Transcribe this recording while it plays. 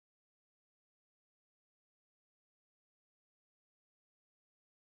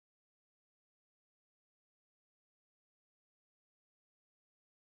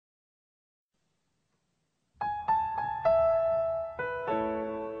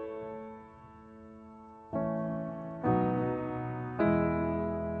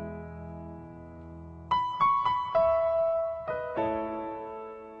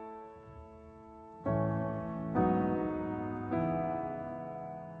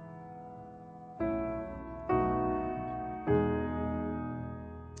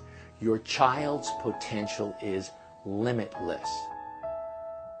Your child's potential is limitless.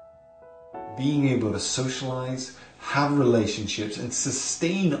 Being able to socialize, have relationships, and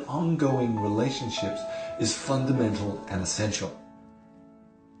sustain ongoing relationships is fundamental and essential.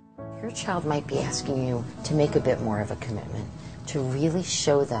 Your child might be asking you to make a bit more of a commitment, to really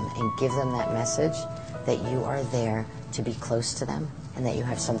show them and give them that message that you are there to be close to them and that you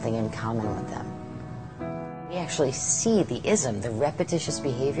have something in common with them. We actually see the ism, the repetitious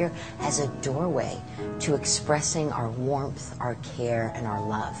behavior, as a doorway to expressing our warmth, our care, and our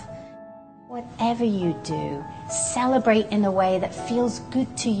love. Whatever you do, celebrate in a way that feels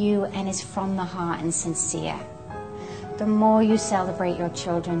good to you and is from the heart and sincere. The more you celebrate your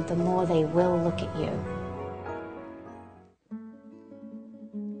children, the more they will look at you.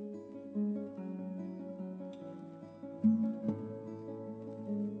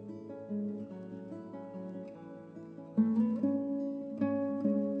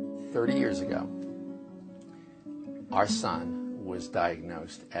 Years ago, our son was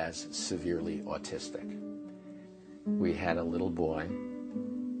diagnosed as severely autistic. We had a little boy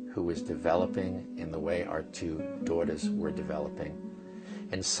who was developing in the way our two daughters were developing.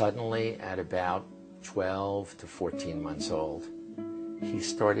 And suddenly, at about 12 to 14 months old, he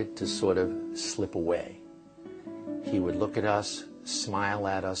started to sort of slip away. He would look at us, smile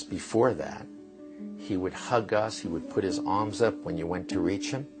at us. Before that, he would hug us. He would put his arms up when you went to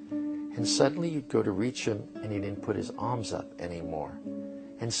reach him. And suddenly you'd go to reach him and he didn't put his arms up anymore.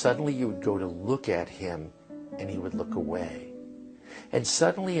 And suddenly you would go to look at him and he would look away. And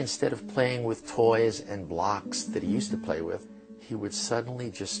suddenly, instead of playing with toys and blocks that he used to play with, he would suddenly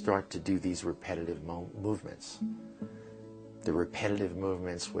just start to do these repetitive movements. The repetitive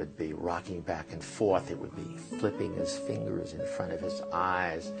movements would be rocking back and forth. It would be flipping his fingers in front of his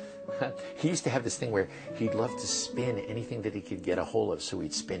eyes. He used to have this thing where he'd love to spin anything that he could get a hold of, so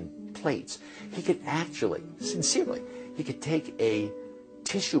he'd spin plates. He could actually, sincerely, he could take a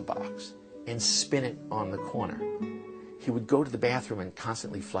tissue box and spin it on the corner. He would go to the bathroom and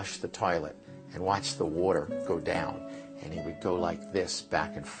constantly flush the toilet and watch the water go down. And he would go like this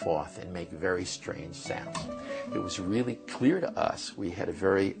back and forth and make very strange sounds. It was really clear to us we had a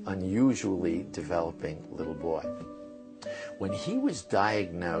very unusually developing little boy. When he was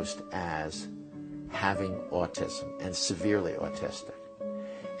diagnosed as having autism and severely autistic,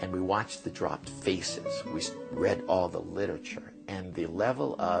 and we watched the dropped faces, we read all the literature, and the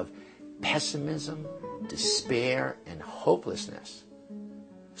level of pessimism, despair, and hopelessness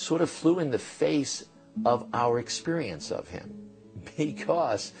sort of flew in the face of our experience of him.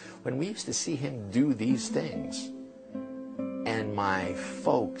 Because when we used to see him do these things, and my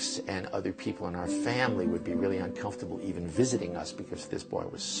folks and other people in our family would be really uncomfortable even visiting us because this boy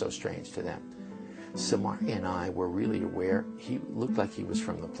was so strange to them. Samari and I were really aware he looked like he was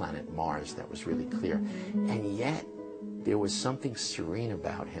from the planet Mars. That was really clear. And yet, there was something serene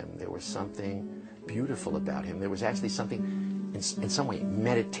about him. There was something beautiful about him. There was actually something, in some way,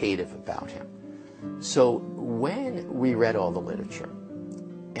 meditative about him. So when we read all the literature,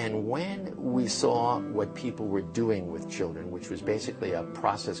 and when we saw what people were doing with children, which was basically a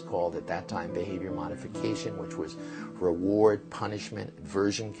process called at that time behavior modification, which was reward, punishment,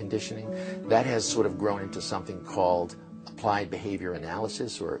 aversion conditioning, that has sort of grown into something called applied behavior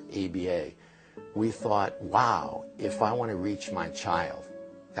analysis, or ABA. We thought, wow, if I want to reach my child,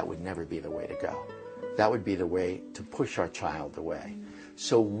 that would never be the way to go. That would be the way to push our child away.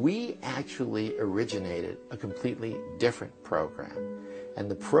 So we actually originated a completely different program. And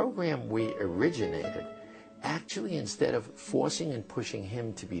the program we originated, actually, instead of forcing and pushing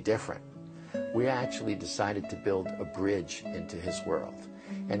him to be different, we actually decided to build a bridge into his world.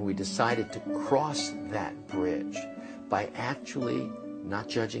 And we decided to cross that bridge by actually not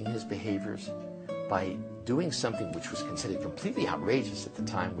judging his behaviors, by doing something which was considered completely outrageous at the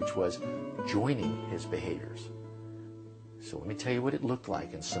time, which was joining his behaviors. So let me tell you what it looked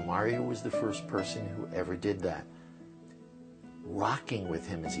like. And Samaria was the first person who ever did that. Rocking with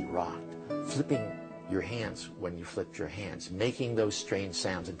him as he rocked, flipping your hands when you flipped your hands, making those strange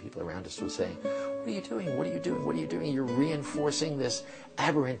sounds, and people around us were saying, what are you doing? What are you doing? What are you doing? You're reinforcing this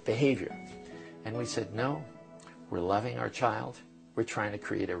aberrant behavior. And we said, no, we're loving our child. We're trying to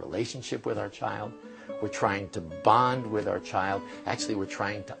create a relationship with our child. We're trying to bond with our child. Actually, we're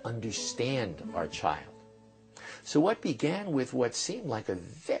trying to understand our child. So what began with what seemed like a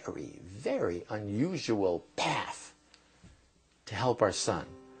very, very unusual path to help our son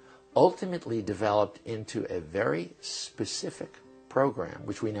ultimately developed into a very specific program,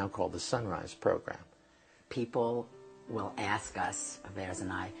 which we now call the Sunrise Program. People will ask us, Avers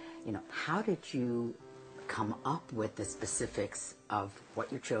and I, how did you come up with the specifics of what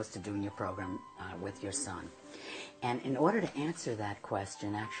you chose to do in your program with your son. And in order to answer that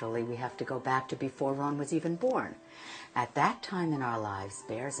question, actually, we have to go back to before Ron was even born. At that time in our lives,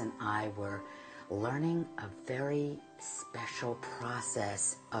 Bears and I were learning a very special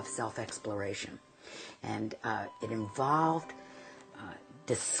process of self-exploration. And it involved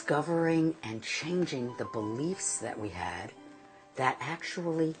discovering and changing the beliefs that we had that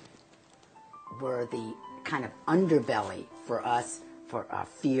actually were the kind of underbelly for us, for our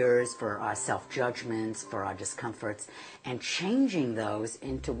fears, for our self-judgments, for our discomforts, and changing those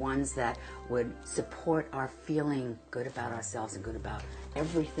into ones that would support our feeling good about ourselves and good about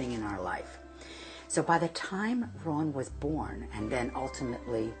everything in our life. So by the time Ron was born and then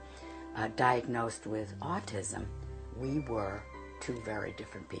ultimately diagnosed with autism, we were two very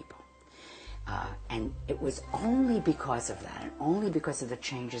different people. And it was only because of that, and only because of the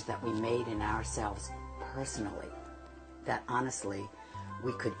changes that we made in ourselves personally, that honestly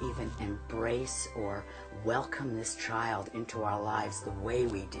we could even embrace or welcome this child into our lives the way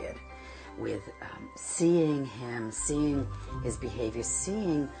we did, with seeing him, seeing his behavior,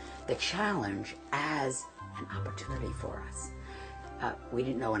 seeing the challenge as an opportunity for us. We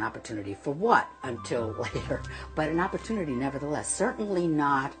didn't know an opportunity for what until later, but an opportunity nevertheless, certainly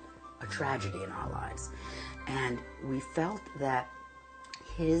not a tragedy in our lives. And we felt that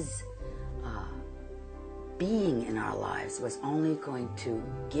his being in our lives was only going to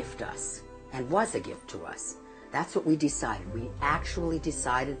gift us, and was a gift to us. That's what we decided. We actually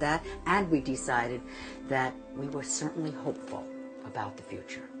decided that, and we decided that we were certainly hopeful about the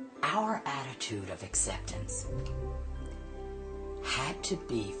future. Our attitude of acceptance had to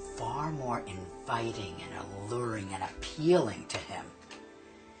be far more inviting and alluring and appealing to him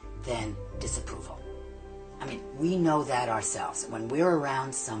than disapproval. I mean, we know that ourselves. When we're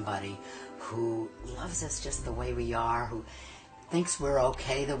around somebody who loves us just the way we are, who thinks we're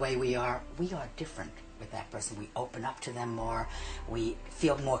okay the way we are different with that person. We open up to them more. We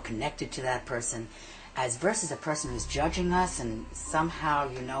feel more connected to that person, as versus a person who's judging us and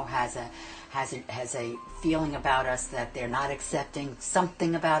somehow, you know, has a feeling about us that they're not accepting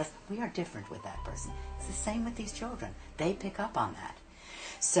something about us. We are different with that person. It's the same with these children. They pick up on that.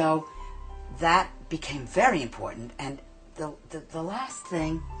 So that became very important. And the last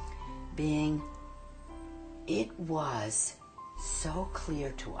thing being, it was so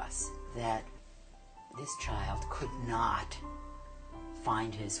clear to us that this child could not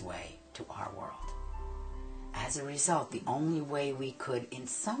find his way to our world. As a result, the only way we could in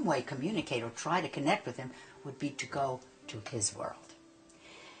some way communicate or try to connect with him would be to go to his world.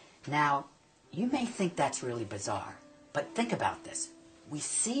 Now, you may think that's really bizarre, but think about this. We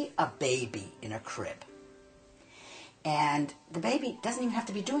see a baby in a crib, and the baby doesn't even have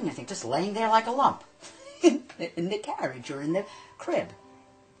to be doing anything, just laying there like a lump in the carriage or in the crib.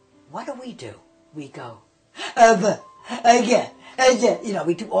 What do? We go, again, you know,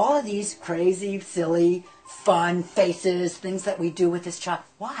 we do all of these crazy, silly, fun faces, things that we do with this child.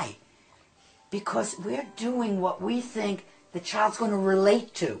 Why? Because we're doing what we think the child's going to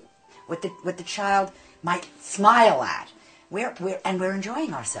relate to, what the child might smile at. We're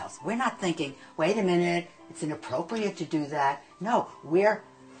enjoying ourselves. We're not thinking, wait a minute, it's inappropriate to do that. No, we're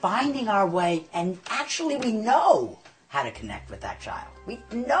finding our way, and actually we know how to connect with that child. We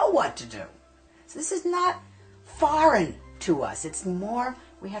know what to do. So this is not foreign to us. It's more,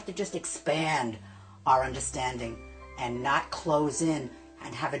 we have to just expand our understanding and not close in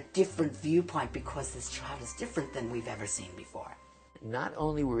and have a different viewpoint because this child is different than we've ever seen before. Not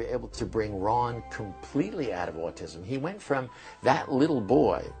only were we able to bring Ron completely out of autism, he went from that little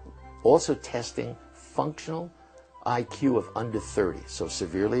boy also testing functional IQ of under 30, so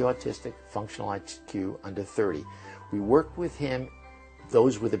severely autistic, functional IQ under 30. We worked with him,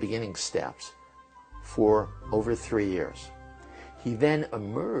 those were the beginning steps, for over 3 years. He then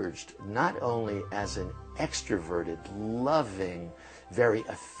emerged not only as an extroverted, loving, very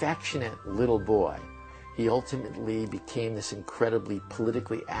affectionate little boy, he ultimately became this incredibly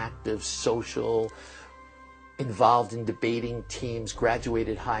politically active, social, involved in debating teams,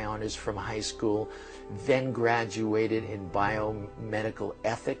 graduated high honors from high school, then graduated in biomedical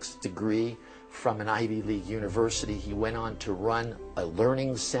ethics degree from an Ivy League university. He went on to run a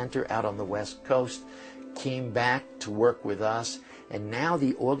learning center out on the West Coast, came back to work with us, and now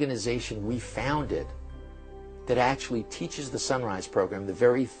the organization we founded that actually teaches the Sunrise program, the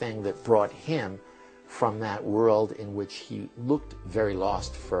very thing that brought him from that world in which he looked very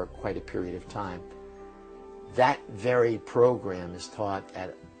lost for quite a period of time. That very program is taught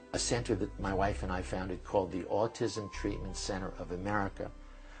at a center that my wife and I founded called the Autism Treatment Center of America,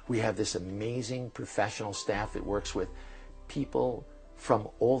 We have this amazing professional staff that works with people from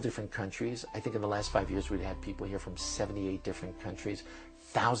all different countries. I think in the last 5 years we've had people here from 78 different countries,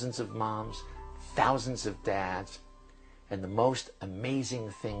 thousands of moms, thousands of dads. And the most amazing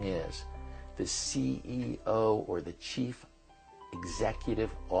thing is the CEO or the Chief Executive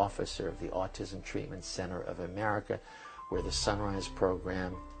Officer of the Autism Treatment Center of America, where the Sunrise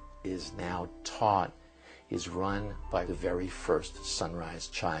program is now taught, is run by the very first Sunrise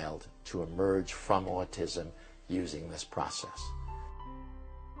child to emerge from autism using this process.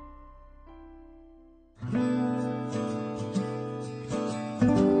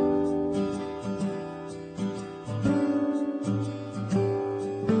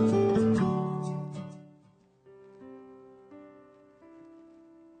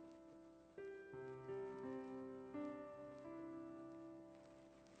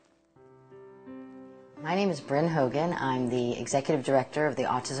 My name is Bryn Hogan. I'm the Executive Director of the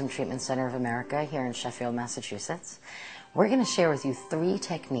Autism Treatment Center of America here in Sheffield, Massachusetts. We're going to share with you 3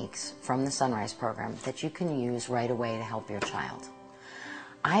 techniques from the Sunrise program that you can use right away to help your child.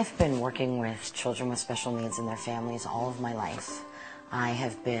 I've been working with children with special needs and their families all of my life. I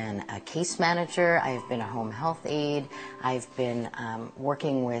have been a case manager, I have been a home health aide, I've been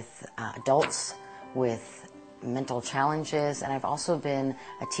working with adults with mental challenges, and I've also been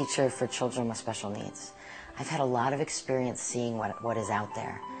a teacher for children with special needs. I've had a lot of experience seeing what is out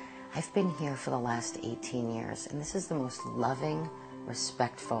there. I've been here for the last 18 years, and this is the most loving,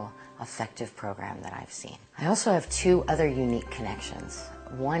 respectful, effective program that I've seen. I also have 2 other unique connections.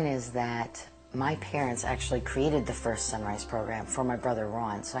 One is that my parents actually created the first Sunrise program for my brother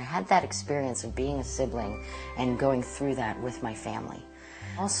Ron, so I had that experience of being a sibling and going through that with my family.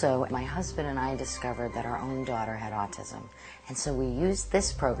 Also, my husband and I discovered that our own daughter had autism, and so we used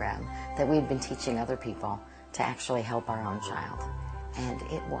this program that we'd been teaching other people to actually help our own child. And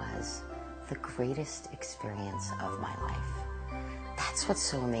it was the greatest experience of my life. That's what's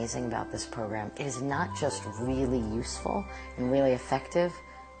so amazing about this program. It is not just really useful and really effective,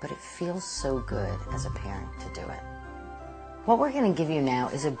 but it feels so good as a parent to do it. What we're going to give you now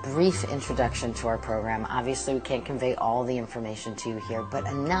is a brief introduction to our program. Obviously, we can't convey all the information to you here, but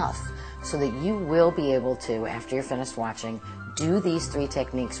enough so that you will be able to, after you're finished watching, do these 3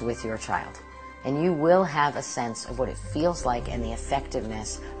 techniques with your child. And you will have a sense of what it feels like and the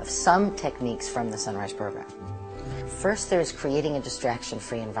effectiveness of some techniques from the Sunrise program. First, there's creating a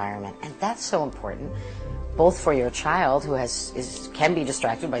distraction-free environment, and that's so important, both for your child, who can be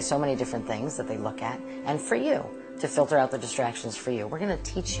distracted by so many different things that they look at, and for you, to filter out the distractions for you. We're going to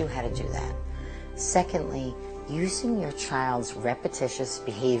teach you how to do that. Secondly, using your child's repetitious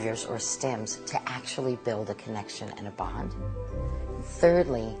behaviors or stims to actually build a connection and a bond.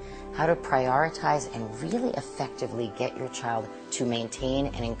 Thirdly, how to prioritize and really effectively get your child to maintain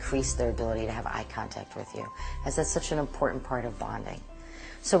and increase their ability to have eye contact with you, as that's such an important part of bonding.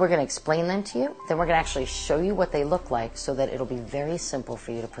 So we're going to explain them to you, then we're going to actually show you what they look like so that it'll be very simple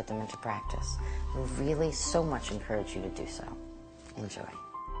for you to put them into practice. We really so much encourage you to do so. Enjoy.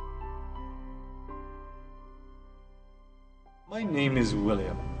 My name is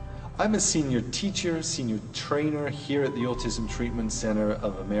William. I'm a senior teacher, senior trainer here at the Autism Treatment Center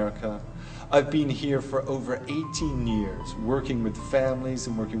of America. I've been here for over 18 years, working with families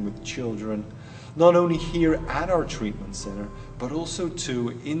and working with children, not only here at our treatment center, but also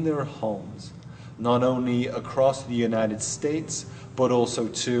too in their homes, not only across the United States, but also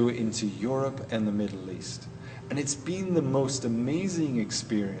too into Europe and the Middle East. And it's been the most amazing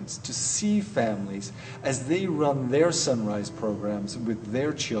experience to see families as they run their Sunrise programs with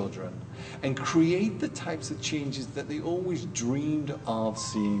their children and create the types of changes that they always dreamed of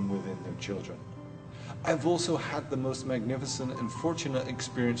seeing within their children. I've also had the most magnificent and fortunate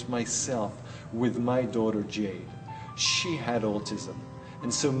experience myself with my daughter Jade. She had autism,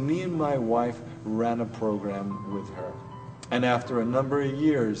 and so me and my wife ran a program with her. And after a number of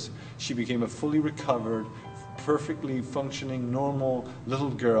years, she became a fully recovered, perfectly functioning, normal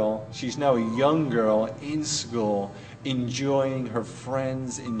little girl. She's now a young girl in school, enjoying her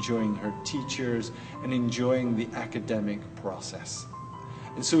friends, enjoying her teachers, and enjoying the academic process.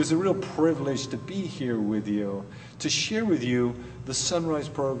 And so it's a real privilege to be here with you, to share with you the Sunrise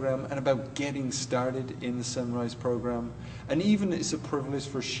program and about getting started in the Sunrise program. And even it's a privilege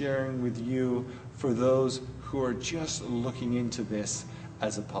for sharing with you for those who are just looking into this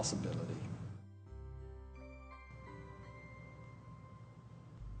as a possibility.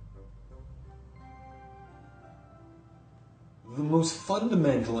 The most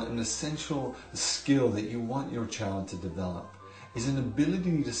fundamental and essential skill that you want your child to develop is an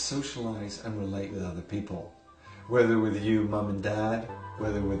ability to socialize and relate with other people. whether with you, mum and dad,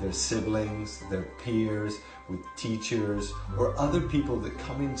 whether with their siblings, their peers, with teachers, or other people that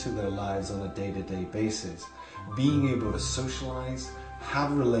come into their lives on a day-to-day basis. Being able to socialize,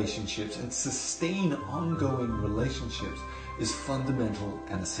 have relationships, and sustain ongoing relationships is fundamental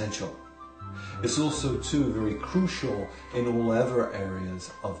and essential. It's also, too, very crucial in all other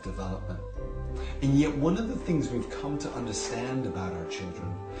areas of development. And yet one of the things we've come to understand about our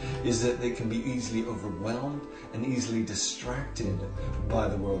children is that they can be easily overwhelmed and easily distracted by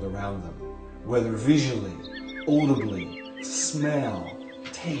the world around them, whether visually, audibly, smell,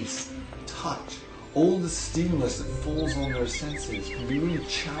 taste, touch. All the stimulus that falls on their senses can be really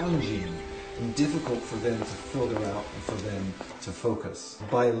challenging and difficult for them to filter out and for them to focus.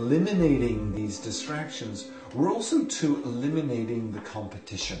 By eliminating these distractions, we're also too eliminating the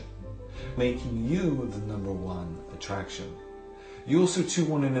competition, making you the number one attraction. You also too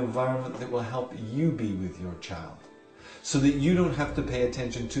want an environment that will help you be with your child, so that you don't have to pay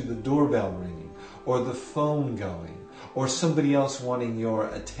attention to the doorbell ringing or the phone going or somebody else wanting your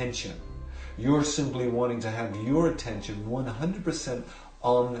attention. You're simply wanting to have your attention 100%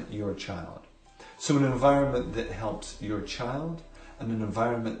 on your child. So an environment that helps your child and an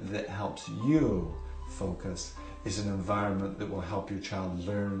environment that helps you focus is an environment that will help your child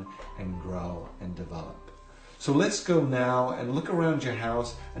learn and grow and develop. So let's go now and look around your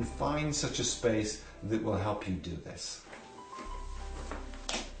house and find such a space that will help you do this.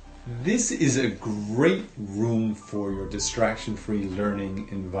 This is a great room for your distraction-free learning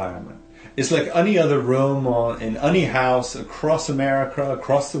environment. It's like any other room in any house across America,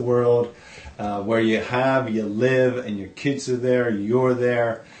 across the world, where you live and your kids are there, you're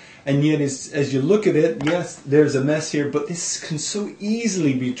there. And yet as you look at it, yes, there's a mess here, but this can so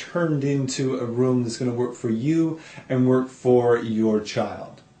easily be turned into a room that's going to work for you and work for your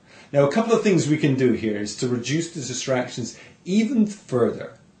child. Now, a couple of things we can do here is to reduce the distractions even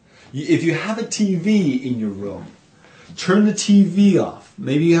further. If you have a TV in your room, turn the TV off.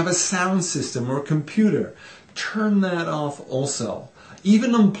 Maybe you have a sound system or a computer. Turn that off also.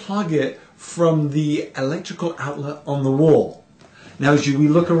 Even unplug it from the electrical outlet on the wall. Now, as we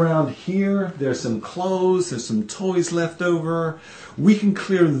look around here, there's some clothes, there's some toys left over. We can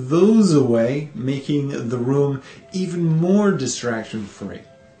clear those away, making the room even more distraction-free.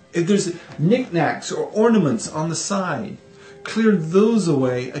 If there's knickknacks or ornaments on the side, clear those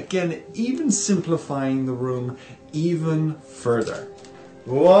away, again, even simplifying the room even further.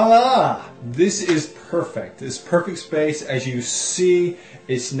 Voila! This is perfect. This perfect space, as you see,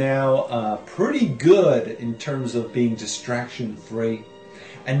 is now pretty good in terms of being distraction-free.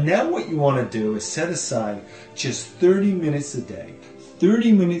 And now what you want to do is set aside just 30 minutes a day.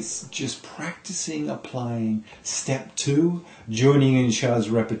 30 minutes just practicing applying step 2, joining in child's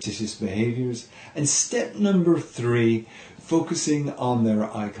repetitious behaviors, and step number 3, focusing on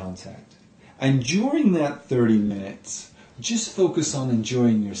their eye contact. And during that 30 minutes, just focus on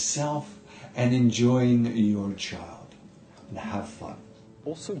enjoying yourself and enjoying your child. And have fun.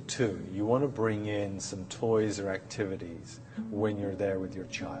 Also, too, you want to bring in some toys or activities when you're there with your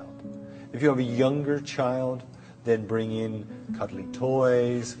child. If you have a younger child, then bring in cuddly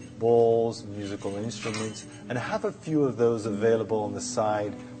toys, balls, musical instruments, and have a few of those available on the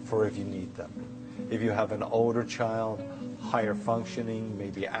side for if you need them. If you have an older child, higher functioning,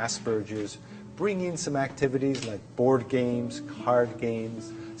 maybe Asperger's, bring in some activities like board games, card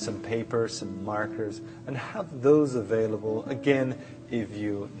games, some paper, some markers, and have those available, again, if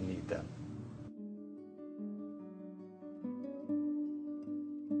you need them.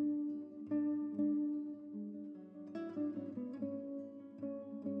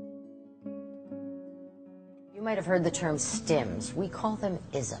 You might have heard the term stims. We call them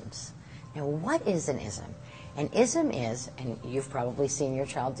isms. Now, what is an ism? An ism is, and you've probably seen your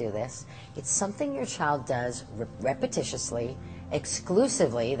child do this, it's something your child does repetitiously,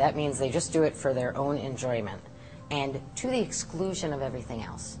 exclusively, that means they just do it for their own enjoyment, and to the exclusion of everything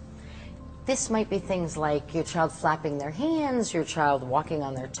else. This might be things like your child flapping their hands, your child walking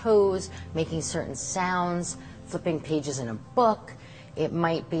on their toes, making certain sounds, flipping pages in a book. It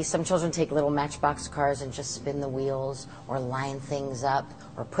might be some children take little matchbox cars and just spin the wheels or line things up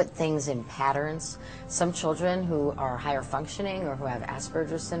or put things in patterns. Some children who are higher functioning or who have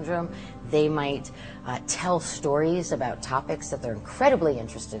Asperger's syndrome, they might tell stories about topics that they're incredibly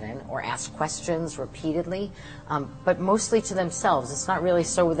interested in or ask questions repeatedly, but mostly to themselves. It's not really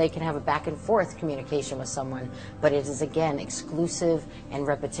so they can have a back and forth communication with someone, but it is, again, exclusive and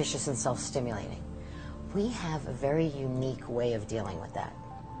repetitious and self-stimulating. We have a very unique way of dealing with that.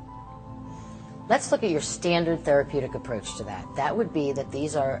 Let's look at your standard therapeutic approach to that. That would be that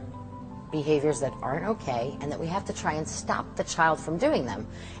these are behaviors that aren't okay and that we have to try and stop the child from doing them.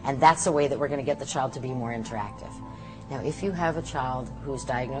 And that's a way that we're going to get the child to be more interactive. Now, if you have a child who's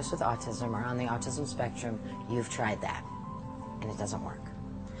diagnosed with autism or on the autism spectrum, you've tried that and it doesn't work.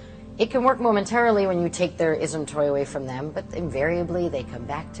 It can work momentarily when you take their ism toy away from them, but invariably they come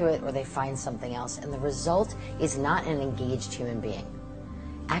back to it or they find something else, and the result is not an engaged human being.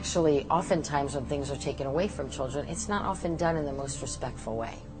 Actually, oftentimes when things are taken away from children, it's not often done in the most respectful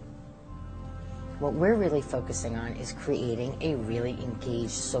way. What we're really focusing on is creating a really engaged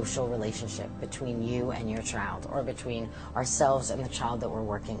social relationship between you and your child, or between ourselves and the child that we're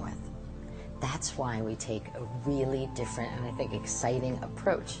working with. That's why we take a really different and I think exciting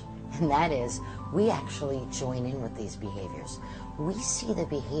approach. And that is, we actually join in with these behaviors. We see the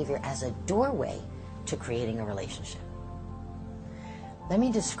behavior as a doorway to creating a relationship. Let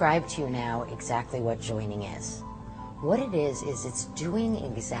me describe to you now exactly what joining is. What it is it's doing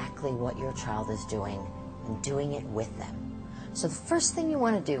exactly what your child is doing and doing it with them. So the first thing you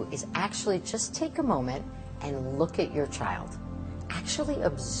want to do is actually just take a moment and look at your child. Actually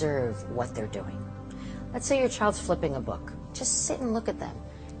observe what they're doing. Let's say your child's flipping a book. Just sit and look at them.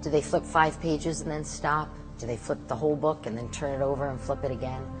 Do they flip 5 pages and then stop? Do they flip the whole book and then turn it over and flip it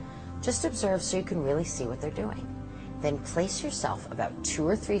again? Just observe so you can really see what they're doing. Then place yourself about 2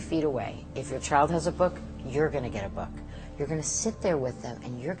 or 3 feet away. If your child has a book, you're going to get a book. You're going to sit there with them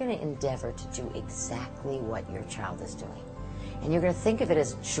and you're going to endeavor to do exactly what your child is doing. And you're going to think of it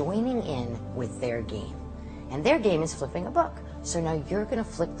as joining in with their game. And their game is flipping a book. So now you're going to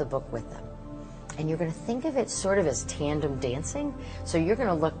flip the book with them. And you're going to think of it sort of as tandem dancing. So you're going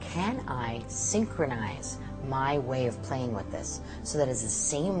to look, can I synchronize my way of playing with this so that it's the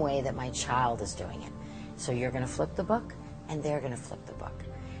same way that my child is doing it? So you're going to flip the book and they're going to flip the book.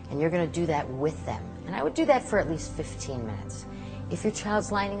 And you're going to do that with them. And I would do that for at least 15 minutes. If your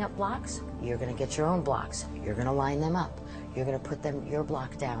child's lining up blocks, you're going to get your own blocks. You're going to line them up. You're going to put your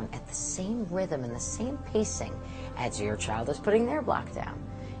block down at the same rhythm and the same pacing as your child is putting their block down.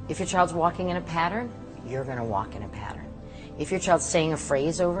 If your child's walking in a pattern, you're going to walk in a pattern. If your child's saying a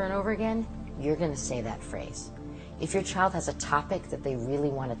phrase over and over again, you're going to say that phrase. If your child has a topic that they really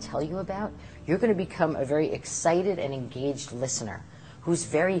want to tell you about, you're going to become a very excited and engaged listener who's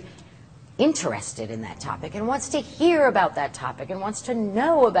very interested in that topic and wants to hear about that topic and wants to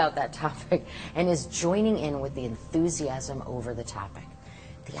know about that topic and is joining in with the enthusiasm over the topic.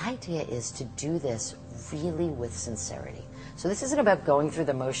 The idea is to do this really with sincerity. So this isn't about going through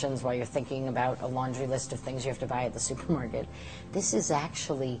the motions while you're thinking about a laundry list of things you have to buy at the supermarket. This is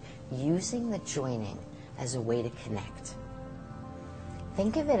actually using the joining as a way to connect.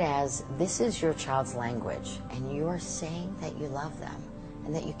 Think of it as this is your child's language and you are saying that you love them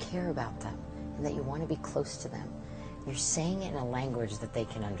and that you care about them and that you want to be close to them. You're saying it in a language that they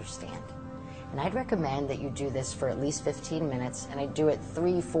can understand. And I'd recommend that you do this for at least 15 minutes, and I do it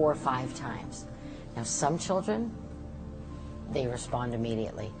 3, 4, 5 times. Now, some children, they respond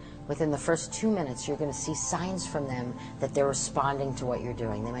immediately. Within the first 2 minutes, you're going to see signs from them that they're responding to what you're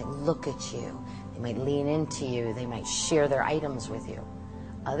doing. They might look at you. They might lean into you. They might share their items with you.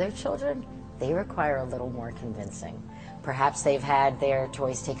 Other children, they require a little more convincing. Perhaps they've had their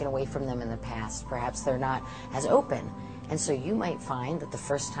toys taken away from them in the past. Perhaps they're not as open. And so you might find that the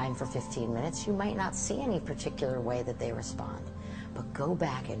first time for 15 minutes, you might not see any particular way that they respond. But go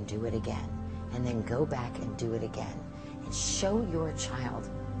back and do it again. And then go back and do it again. And show your child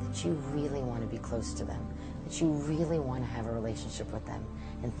that you really want to be close to them, that you really want to have a relationship with them.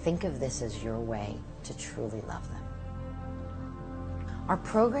 And think of this as your way to truly love them. Our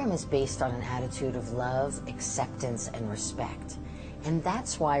program is based on an attitude of love, acceptance, and respect. And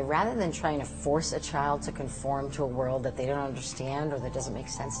that's why, rather than trying to force a child to conform to a world that they don't understand or that doesn't make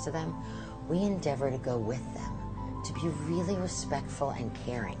sense to them, we endeavor to go with them, to be really respectful and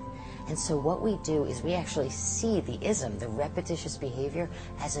caring. And so what we do is we actually see the ism, the repetitious behavior,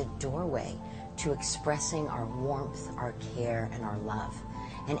 as a doorway to expressing our warmth, our care, and our love.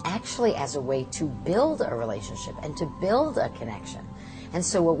 And actually as a way to build a relationship and to build a connection. And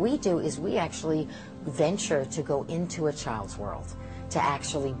so what we do is we actually venture to go into a child's world, to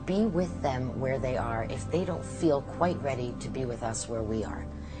actually be with them where they are if they don't feel quite ready to be with us where we are.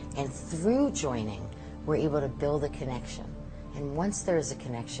 And through joining, we're able to build a connection. And once there is a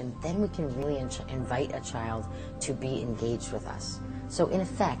connection, then we can really invite a child to be engaged with us. So in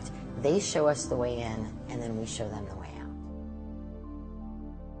effect, they show us the way in, and then we show them the way out.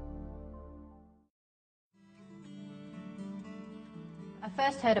 I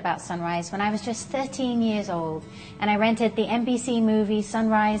first heard about Sunrise when I was just 13 years old, and I rented the NBC movie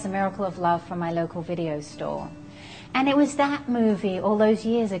Sunrise, A Miracle of Love from my local video store. And it was that movie all those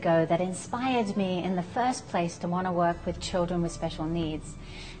years ago that inspired me in the first place to want to work with children with special needs,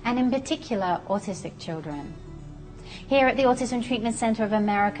 and in particular autistic children. Here at the Autism Treatment Center of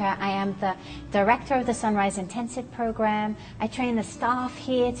America, I am the director of the Sunrise Intensive Program. I train the staff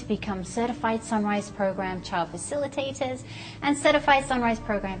here to become certified Sunrise Program child facilitators and certified Sunrise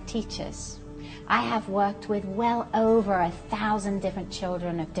Program teachers. I have worked with well over 1,000 different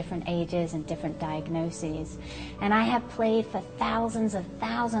children of different ages and different diagnoses, and I have played for thousands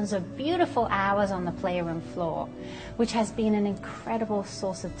of beautiful hours on the playroom floor, which has been an incredible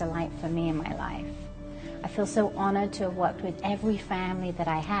source of delight for me in my life. I feel so honored to have worked with every family that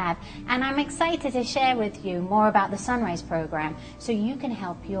I have, and I'm excited to share with you more about the Sunrise Program so you can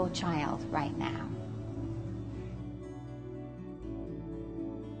help your child right now.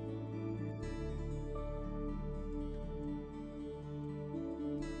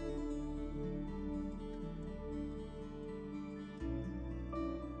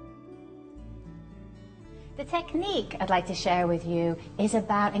 The technique I'd like to share with you is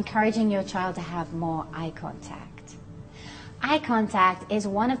about encouraging your child to have more eye contact. Eye contact is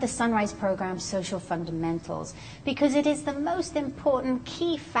one of the Sunrise Program's social fundamentals because it is the most important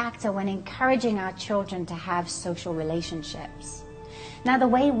key factor when encouraging our children to have social relationships. Now, the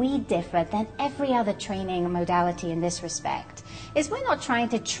way we differ than every other training modality in this respect is we're not trying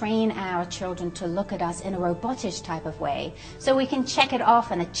to train our children to look at us in a robotish type of way so we can check it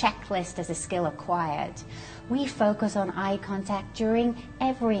off on a checklist as a skill acquired. We focus on eye contact during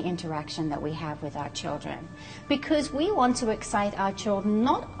every interaction that we have with our children because we want to excite our children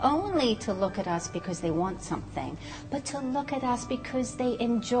not only to look at us because they want something, but to look at us because they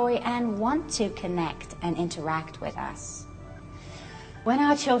enjoy and want to connect and interact with us. When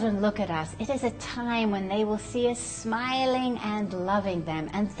our children look at us, it is a time when they will see us smiling and loving them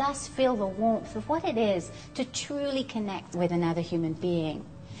and thus feel the warmth of what it is to truly connect with another human being.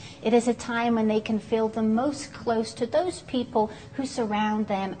 It is a time when they can feel the most close to those people who surround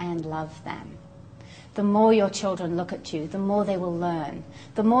them and love them. The more your children look at you, the more they will learn.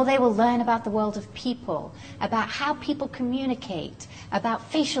 The more they will learn about the world of people, about how people communicate, about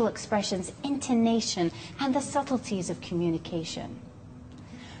facial expressions, intonation, and the subtleties of communication.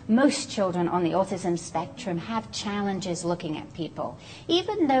 Most children on the autism spectrum have challenges looking at people,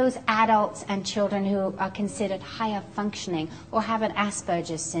 even those adults and children who are considered higher functioning or have an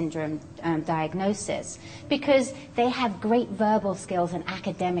Asperger's syndrome diagnosis, because they have great verbal skills and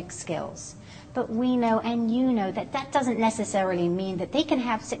academic skills. But we know, and you know, that that doesn't necessarily mean that they can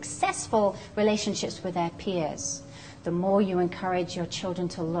have successful relationships with their peers. The more you encourage your children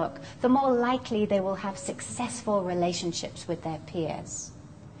to look, the more likely they will have successful relationships with their peers.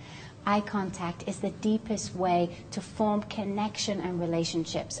 Eye contact is the deepest way to form connection and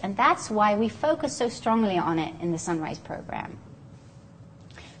relationships, and that's why we focus so strongly on it in the Sunrise Program.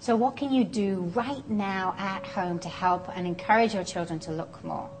 So what can you do right now at home to help and encourage your children to look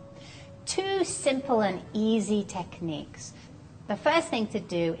more? 2 simple and easy techniques. The first thing to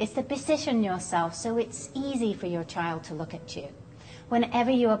do is to position yourself so it's easy for your child to look at you.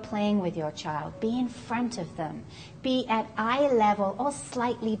 Whenever you are playing with your child, be in front of them. Be at eye level or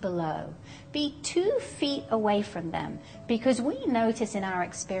slightly below. Be 2 feet away from them, because we notice in our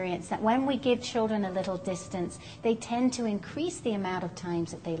experience that when we give children a little distance, they tend to increase the amount of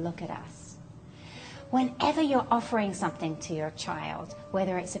times that they look at us. Whenever you're offering something to your child,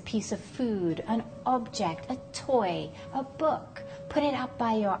 whether it's a piece of food, an object, a toy, a book, put it up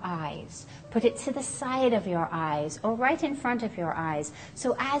by your eyes. Put it to the side of your eyes or right in front of your eyes.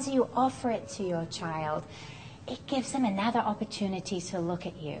 So as you offer it to your child, it gives them another opportunity to look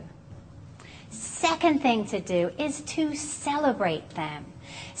at you. Second thing to do is to celebrate them.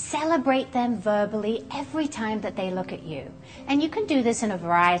 Celebrate them verbally every time that they look at you. And you can do this in a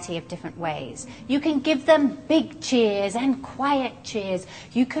variety of different ways. You can give them big cheers and quiet cheers.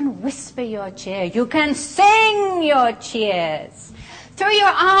 You can whisper your cheer. You can sing your cheers. Throw your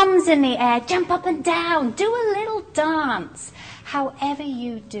arms in the air, jump up and down, do a little dance. However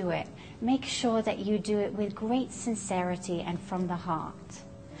you do it, make sure that you do it with great sincerity and from the heart.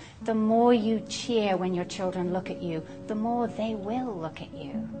 The more you cheer when your children look at you, the more they will look at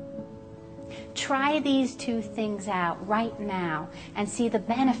you. Try these 2 things out right now and see the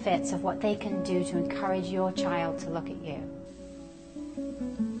benefits of what they can do to encourage your child to look at you.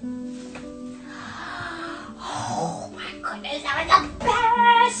 Oh my goodness, that was the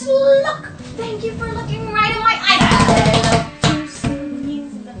best look! Thank you for looking right in my eyes. You see, you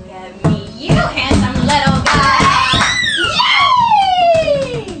look at me, you handsome little guy! Yay!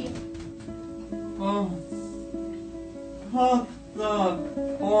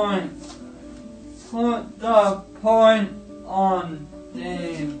 Put the point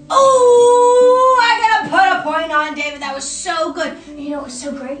was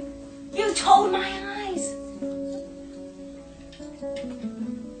so great. You told my eyes.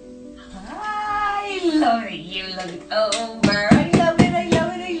 I love it. You look it over. I love it. I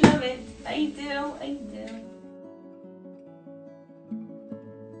love it. I love it. I do. I do.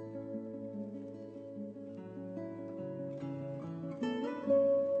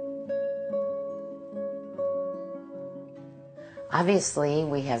 Obviously,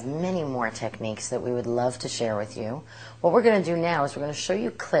 we have many more techniques that we would love to share with you. What we're going to do now is we're going to show you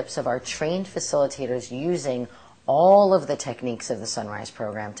clips of our trained facilitators using all of the techniques of the Sunrise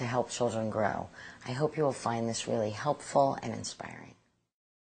program to help children grow. I hope you will find this really helpful and inspiring.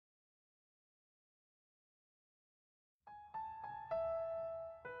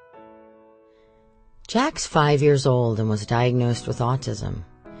 Jack's 5 years old and was diagnosed with autism.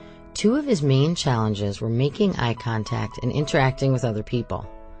 Two of his main challenges were making eye contact and interacting with other people.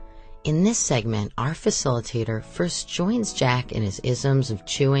 In this segment, our facilitator first joins Jack in his isms of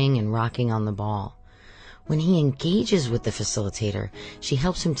chewing and rocking on the ball. When he engages with the facilitator, she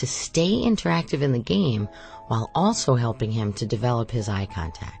helps him to stay interactive in the game while also helping him to develop his eye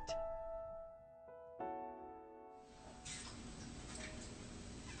contact.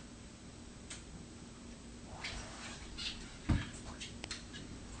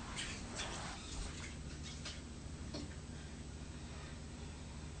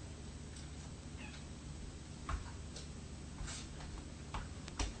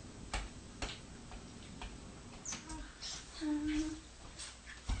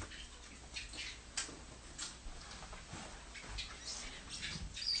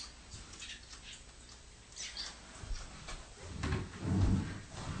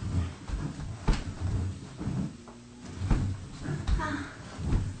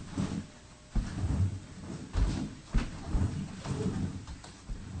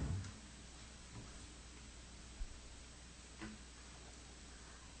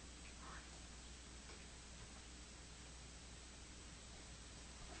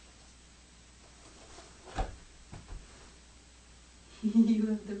 You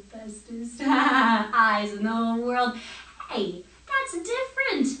have the bestest eyes in the whole world. Hey, that's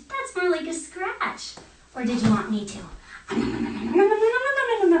different. That's more like a scratch. Or did you want me to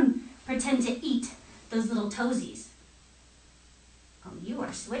pretend to eat those little toesies? Oh, you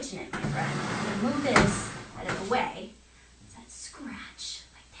are switching it, my friend. I'm gonna move this out of the way. It's that scratch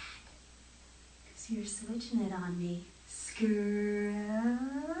like that. Because you're switching it on me. Scratch.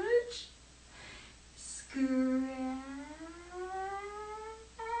 Scratch.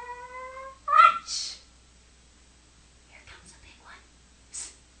 Here comes a big one.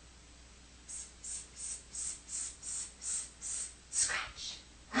 Scratch.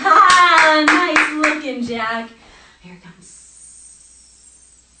 Ha! Nice looking, Jack. Here comes.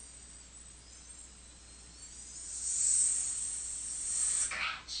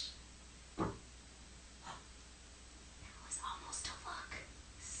 Scratch. That was almost a look.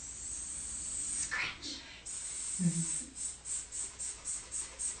 Scratch.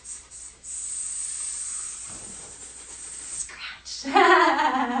 Scratch.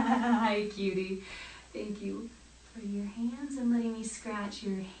 Hi, cutie. Thank you for your hands and letting me scratch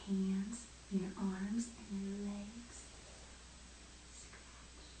your hands, your arms, and your legs.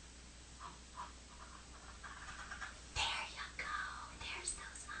 Scratch. There you go. There's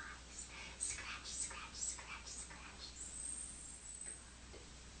those eyes. Scratch, scratch, scratch, scratch.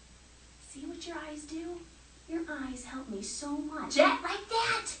 See what your eyes do? Your eyes help me so much. Like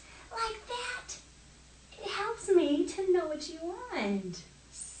that! Like that! It helps me to know what you want.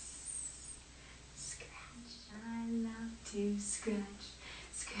 Scratch. I love to scratch.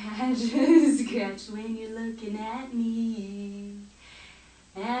 Scratch, scratch when you're looking at me.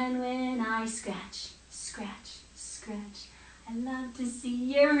 And when I scratch, scratch, scratch, I love to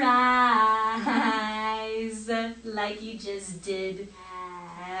see your eyes like you just did.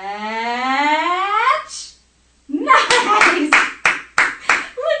 Scratch. Nice!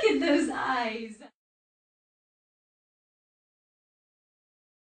 Look at those eyes.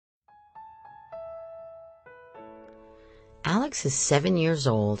 Alex is 7 years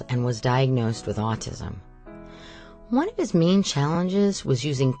old and was diagnosed with autism. One of his main challenges was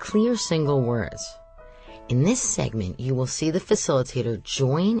using clear single words. In this segment, you will see the facilitator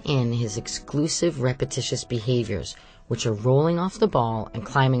join in his exclusive repetitious behaviors, which are rolling off the ball and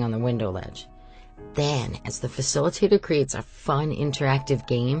climbing on the window ledge. Then, as the facilitator creates a fun interactive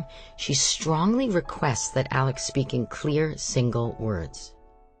game, she strongly requests that Alex speak in clear single words.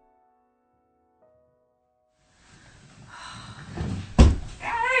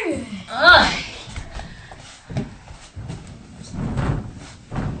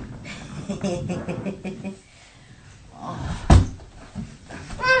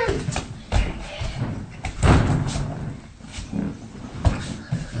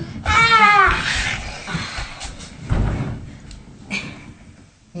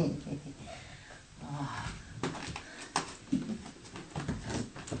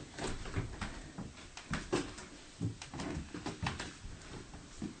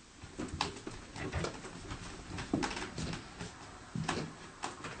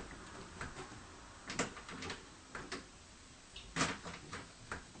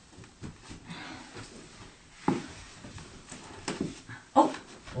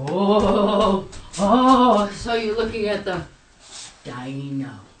 Oh, oh, so you're looking at the dino.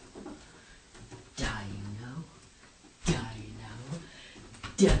 Dino.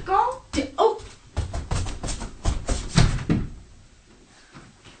 Go. Oh.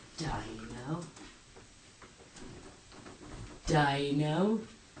 Dino.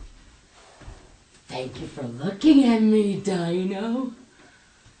 Thank you for looking at me, Dino.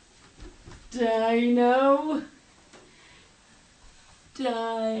 Dino.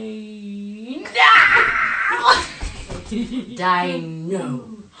 Dino.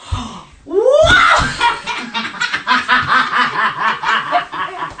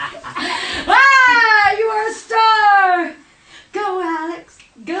 Ah, you are a star. Go, Alex.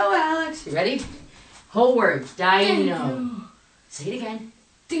 Go, Alex. You ready? Whole word. Dino. Say it again.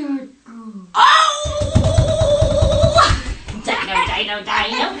 Oh! Dino.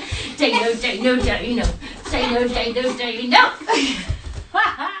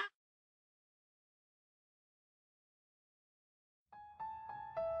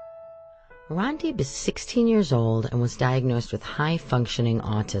 Randib is 16 years old and was diagnosed with high-functioning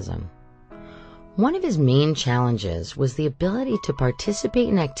autism. One of his main challenges was the ability to participate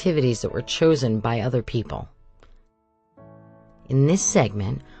in activities that were chosen by other people. In this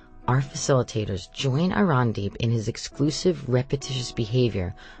segment, our facilitators join Randib in his exclusive repetitious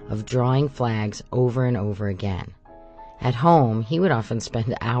behavior of drawing flags over and over again. At home, he would often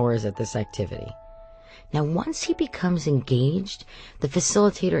spend hours at this activity. Now, once he becomes engaged, the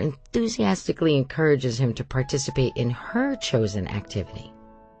facilitator enthusiastically encourages him to participate in her chosen activity.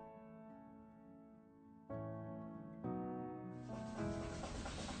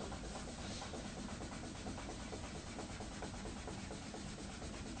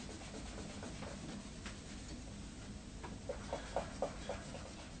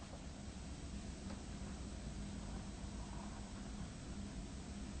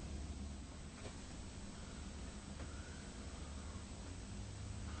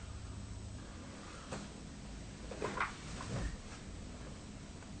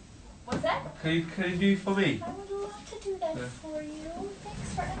 What's that? Can you do for me? I would love to do that for you.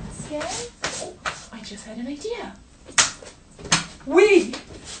 Thanks for asking. Oh, I just had an idea. We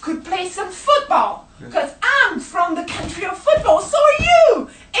could play some football. Because I'm from the country of football. So are you.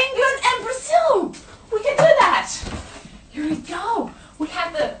 England and Brazil. We can do that. Here we go. We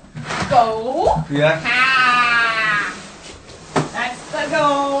have the goal. Yeah. Ah, that's the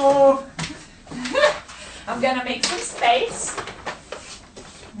goal. I'm going to make some space.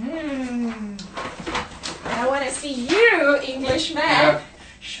 And I want to see you, Englishman,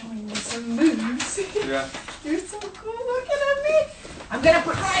 showing me some moves. Yeah. You're so cool looking at me. I'm going to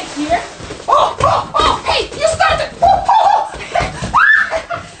put right here. Oh, oh, oh, hey, you started. Oh, oh,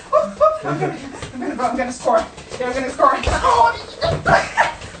 oh. I'm going to score. Yeah, I'm going to score.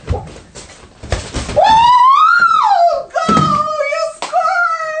 Oh, go, you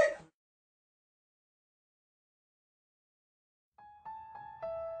scored.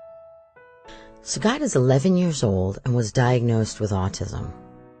 Sagat is 11 years old and was diagnosed with autism.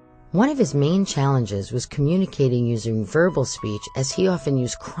 One of his main challenges was communicating using verbal speech, as he often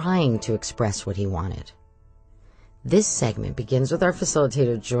used crying to express what he wanted. This segment begins with our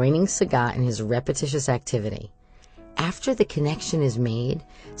facilitator joining Sagat in his repetitious activity. After the connection is made,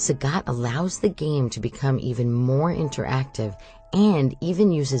 Sagat allows the game to become even more interactive and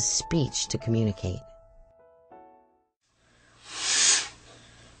even uses speech to communicate.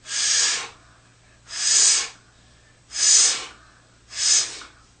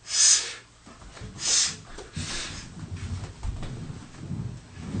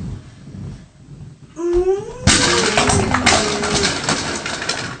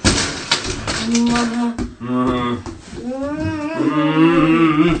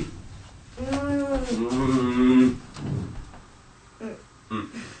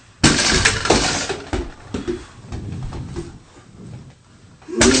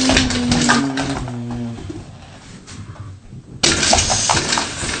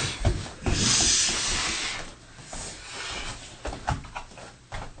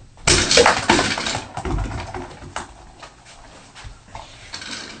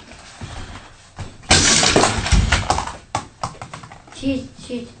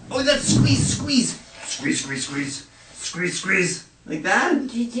 Oh, that's squeeze, squeeze. Squeeze, squeeze, squeeze. Squeeze, squeeze. Like that?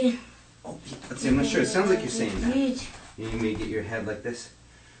 Oh, let's see, I'm not sure. It sounds like you're saying that. You may get your head like this.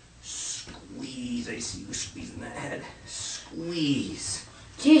 Squeeze. I see you squeezing that head. Squeeze.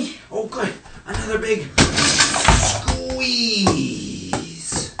 Oh, good. Another big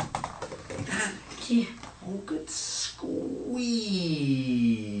squeeze. Like that. Oh, good. Squeeze.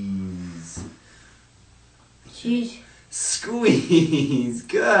 Squeeze. Squeeze.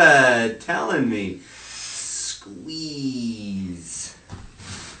 Good. Telling me. Squeeze.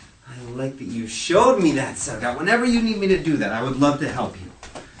 I like that you showed me that, Saga. Whenever you need me to do that, I would love to help you.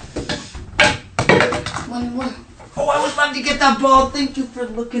 One more. Oh, I would love to get that ball. Thank you for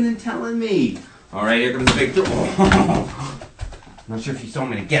looking and telling me. All right, here comes the big throw. Oh. I'm not sure if you told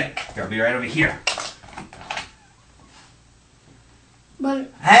me to get it. Gotta be right over here. But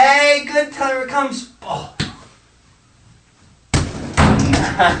hey, good. Tell her it comes. Oh.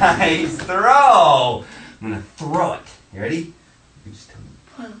 Nice throw. I'm gonna throw it. You ready? You just tell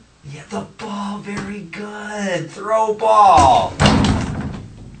me. Yeah, the ball. Very good. Throw ball.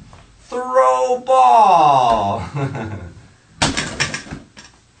 Throw ball.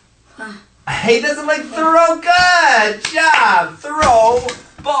 He doesn't like throw. Good job. Throw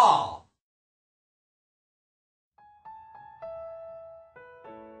ball.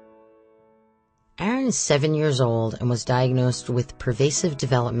 Aaron is 7 years old and was diagnosed with pervasive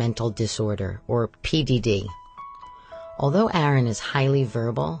developmental disorder, or PDD. Although Aaron is highly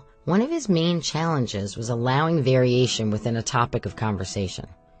verbal, one of his main challenges was allowing variation within a topic of conversation.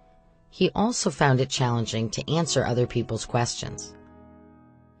 He also found it challenging to answer other people's questions.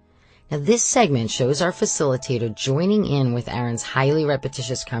 Now, this segment shows our facilitator joining in with Aaron's highly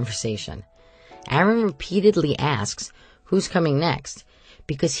repetitious conversation. Aaron repeatedly asks, "Who's coming next?"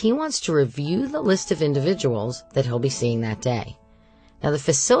 because he wants to review the list of individuals that he'll be seeing that day. Now, the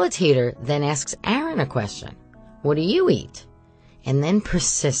facilitator then asks Aaron a question, "What do you eat?" and then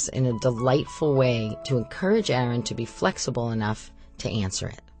persists in a delightful way to encourage Aaron to be flexible enough to answer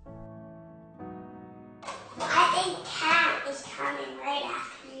it. I think Cat is coming right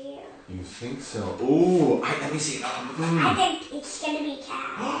after you. You think so? Ooh, let me see. I think it's going to be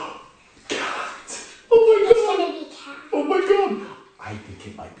Cat. Cat! Oh my It's god! going to be Cat. Oh my god! I think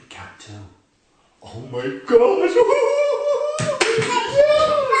it might be Cat too. Oh my gosh! Let's wait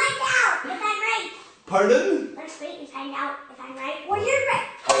and find out if I'm right. Pardon? Let's wait and find out if I'm right or you're right.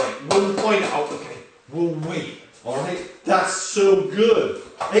 Alright, we'll find out. Okay, we'll wait. Alright? That's so good.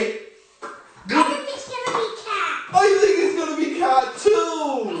 Hey! I think it's going to be Cat. I think it's gonna be Cat I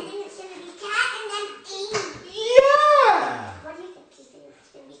too! think it's going to be Cat and then Amy. Yeah! What do you think? Do you think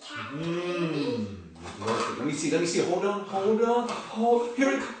it's going to be Cat? Let me see. Hold on. Here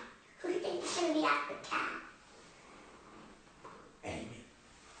it comes. Who do you think is going to be after Cat? Amy.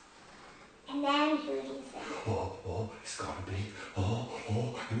 And then who do you think? Oh, it's gotta be.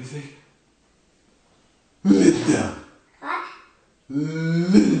 Let me see. Linda. What?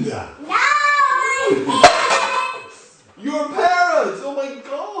 Linda. No! My parents! Your parents! Oh my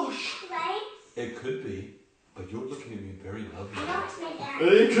gosh! Right? It could be, but you're looking at me very lovely. I know it's my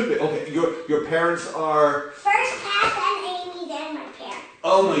parents. It could be. Okay, your parents are. First Cat, then Amy, then my parents.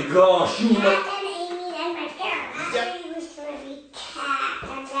 Oh my gosh! You Cat, like. then Amy, then my parents. After it was going to be Cat,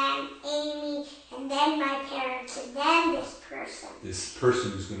 and then Amy, and then my parents, and then this person. This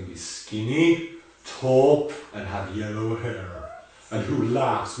person who's going to be skinny, tall, and have yellow hair, and who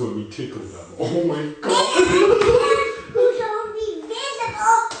laughs when we tickle them. Oh my god! Who's only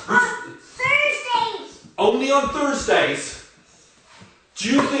visible on Thursdays. Only on Thursdays. Do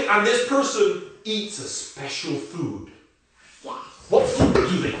you think? And this person eats a special food. Yes. What food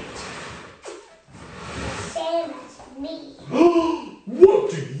do they eat? Same as me. What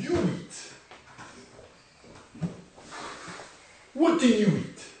do you eat? What do you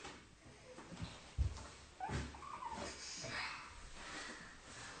eat?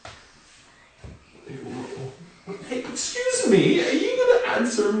 Hey, excuse me, are you gonna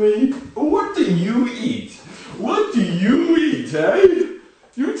answer me? What do you eat? What do you eat, eh?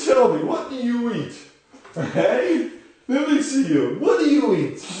 You tell me, what do you eat? Hey? Let me see you. What do you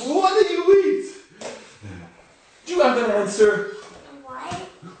eat? What do you eat? Do you have an answer? What?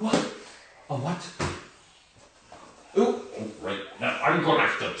 What? A what? Oh, right. Now I'm gonna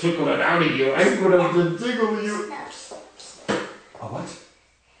have to tickle it out of you. I'm gonna have to tickle you. A what?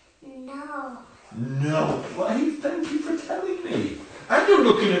 No. No. Why, thank you for telling me. And you're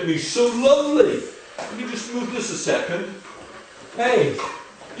looking at me so lovely. Let me just move this a second. Hey,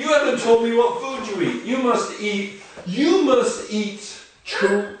 you haven't told me what food you eat. You must eat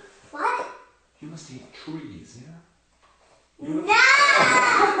What? You must eat trees, yeah? No!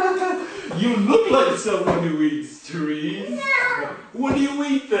 You look like someone who eats trees. No! What do you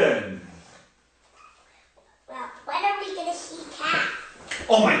eat then? Well, when are we gonna see Cat?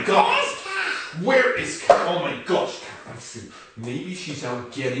 Oh my god! Where's Cat? Where is Cat? Oh my gosh, Cat. I see. Maybe she's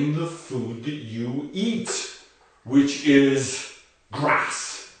out getting the food that you eat, which is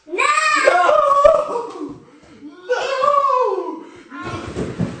grass. No! No! No!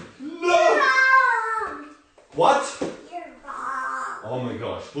 No! Wrong! What? You're wrong. Oh my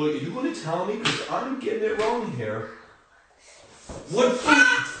gosh. Well, are you going to tell me? Because I'm getting it wrong here. What food?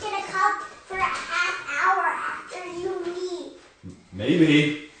 Cat's gonna come for a half hour after you leave.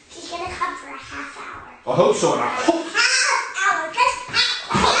 Maybe. She's gonna come for a half hour. I hope so. And I hope. Half hour. Just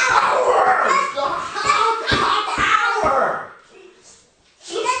Half hour!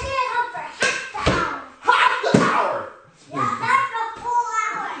 she's just gonna come for half the hour. Half the hour! Yeah, not the whole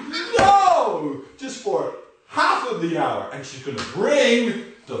hour. No! Just for half of the hour. And she's going to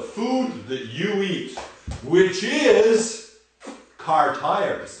bring the food that you eat, which is car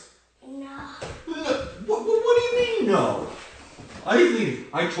tires. No. What do you mean, no? I think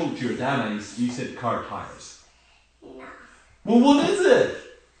I told your dad and you said car tires. No. Well, what is it?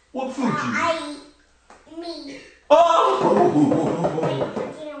 What food do you eat? I eat meat. Oh! Do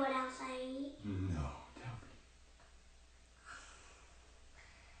you know what else I eat? No, tell me.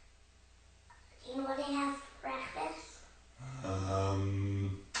 Do you know what I have for breakfast?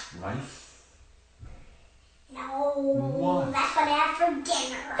 Rice? No. What? That's what I have for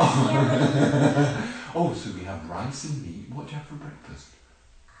dinner. Oh, so we have rice and meat. What do you have for breakfast?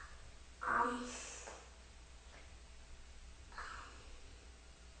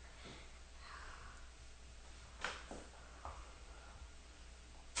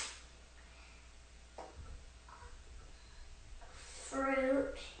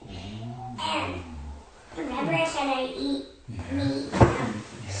 Fruit. And remember I said I eat meat.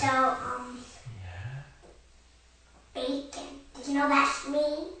 So, bacon. Did you know that's me?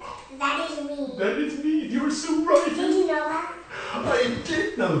 That is me. That is me. You were so right. Did you know that? I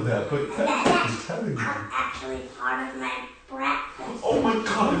did know that, but thank you for telling me. That's actually part of my breakfast. Oh my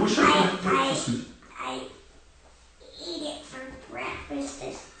God, I wish I had breakfast. I eat it for breakfast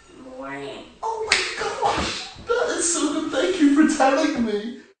this morning. Oh my gosh, that is so good. Thank you for telling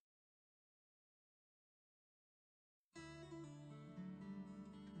me.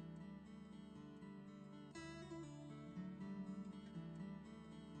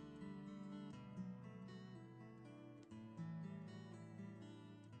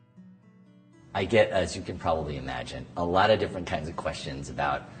 I get, as you can probably imagine, a lot of different kinds of questions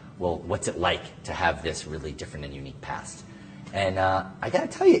about, well, what's it like to have this really different and unique past? And I got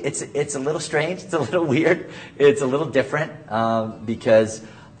to tell you, it's a little strange, it's a little weird, it's a little different because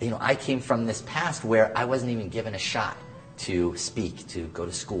I came from this past where I wasn't even given a shot to speak, to go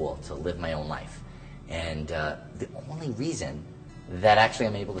to school, to live my own life. And the only reason that actually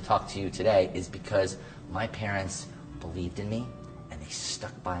I'm able to talk to you today is because my parents believed in me and they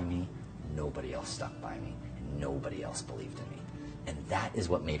stuck by me. Nobody else stuck by me, and nobody else believed in me. And that is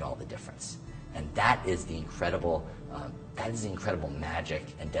what made all the difference. And that is the incredible magic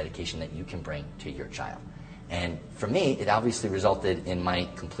and dedication that you can bring to your child. And for me, it obviously resulted in my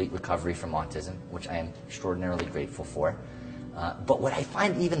complete recovery from autism, which I am extraordinarily grateful for. But what I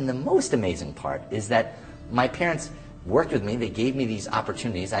find even the most amazing part is that my parents worked with me, they gave me these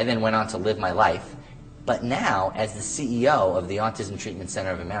opportunities, I then went on to live my life. But now, as the CEO of the Autism Treatment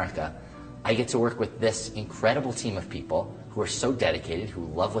Center of America, I get to work with this incredible team of people who are so dedicated, who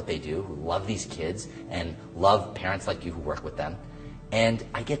love what they do, who love these kids, and love parents like you who work with them. And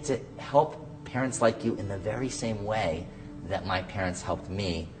I get to help parents like you in the very same way that my parents helped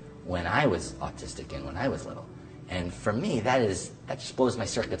me when I was autistic and when I was little. And for me, that just blows my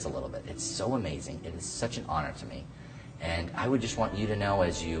circuits a little bit. It's so amazing. It is such an honor to me. And I would just want you to know,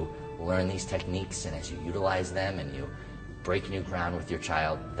 as you learn these techniques and as you utilize them and you break new ground with your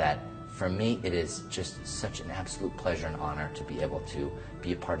child, that for me, it is just such an absolute pleasure and honor to be able to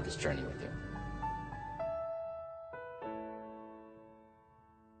be a part of this journey with you.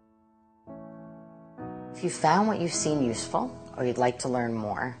 If you found what you've seen useful, or you'd like to learn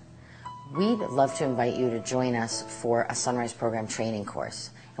more, we'd love to invite you to join us for a Sunrise Program training course.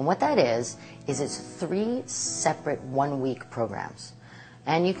 And what that is it's 3 separate one-week programs.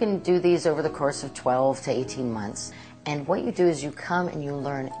 And you can do these over the course of 12 to 18 months. And what you do is you come and you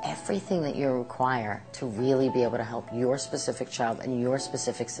learn everything that you require to really be able to help your specific child and your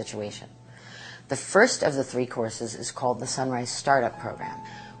specific situation. The first of the 3 courses is called the Sunrise Startup Program.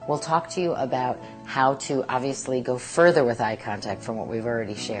 We'll talk to you about how to obviously go further with eye contact from what we've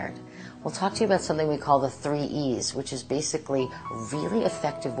already shared. We'll talk to you about something we call the 3 E's, which is basically a really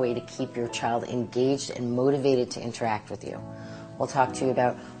effective way to keep your child engaged and motivated to interact with you. We'll talk to you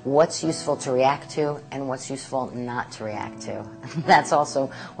about what's useful to react to and what's useful not to react to. That's also,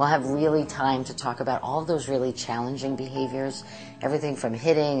 we'll have really time to talk about all of those really challenging behaviors, everything from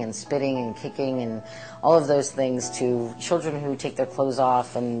hitting and spitting and kicking and all of those things to children who take their clothes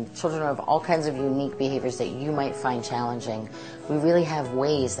off and children who have all kinds of unique behaviors that you might find challenging. We really have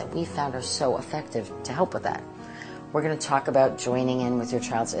ways that we found are so effective to help with that. We're going to talk about joining in with your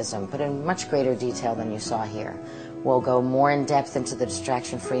child's ISM, but in much greater detail than you saw here. We'll go more in depth into the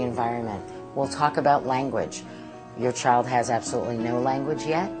distraction-free environment. We'll talk about language. Your child has absolutely no language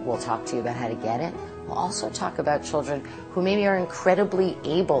yet. We'll talk to you about how to get it. We'll also talk about children who maybe are incredibly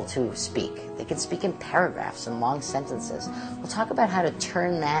able to speak. They can speak in paragraphs and long sentences. We'll talk about how to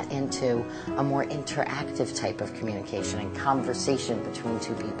turn that into a more interactive type of communication and conversation between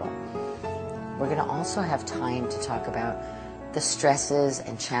two people. We're going to also have time to talk about the stresses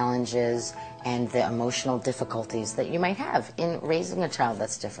and challenges and the emotional difficulties that you might have in raising a child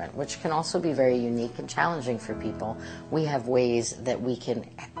that's different, which can also be very unique and challenging for people. We have ways that we can,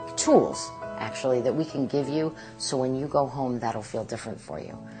 tools actually, that we can give you so when you go home that'll feel different for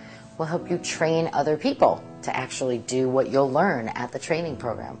you. We'll help you train other people to actually do what you'll learn at the training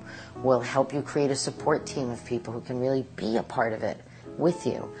program. We'll help you create a support team of people who can really be a part of it with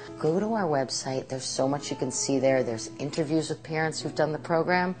you. Go to our website. There's so much you can see there. There's interviews with parents who've done the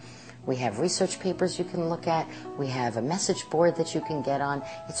program. We have research papers you can look at. We have a message board that you can get on.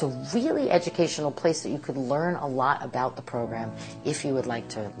 It's a really educational place that you could learn a lot about the program if you would like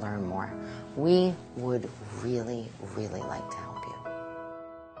to learn more. We would really, really like to help.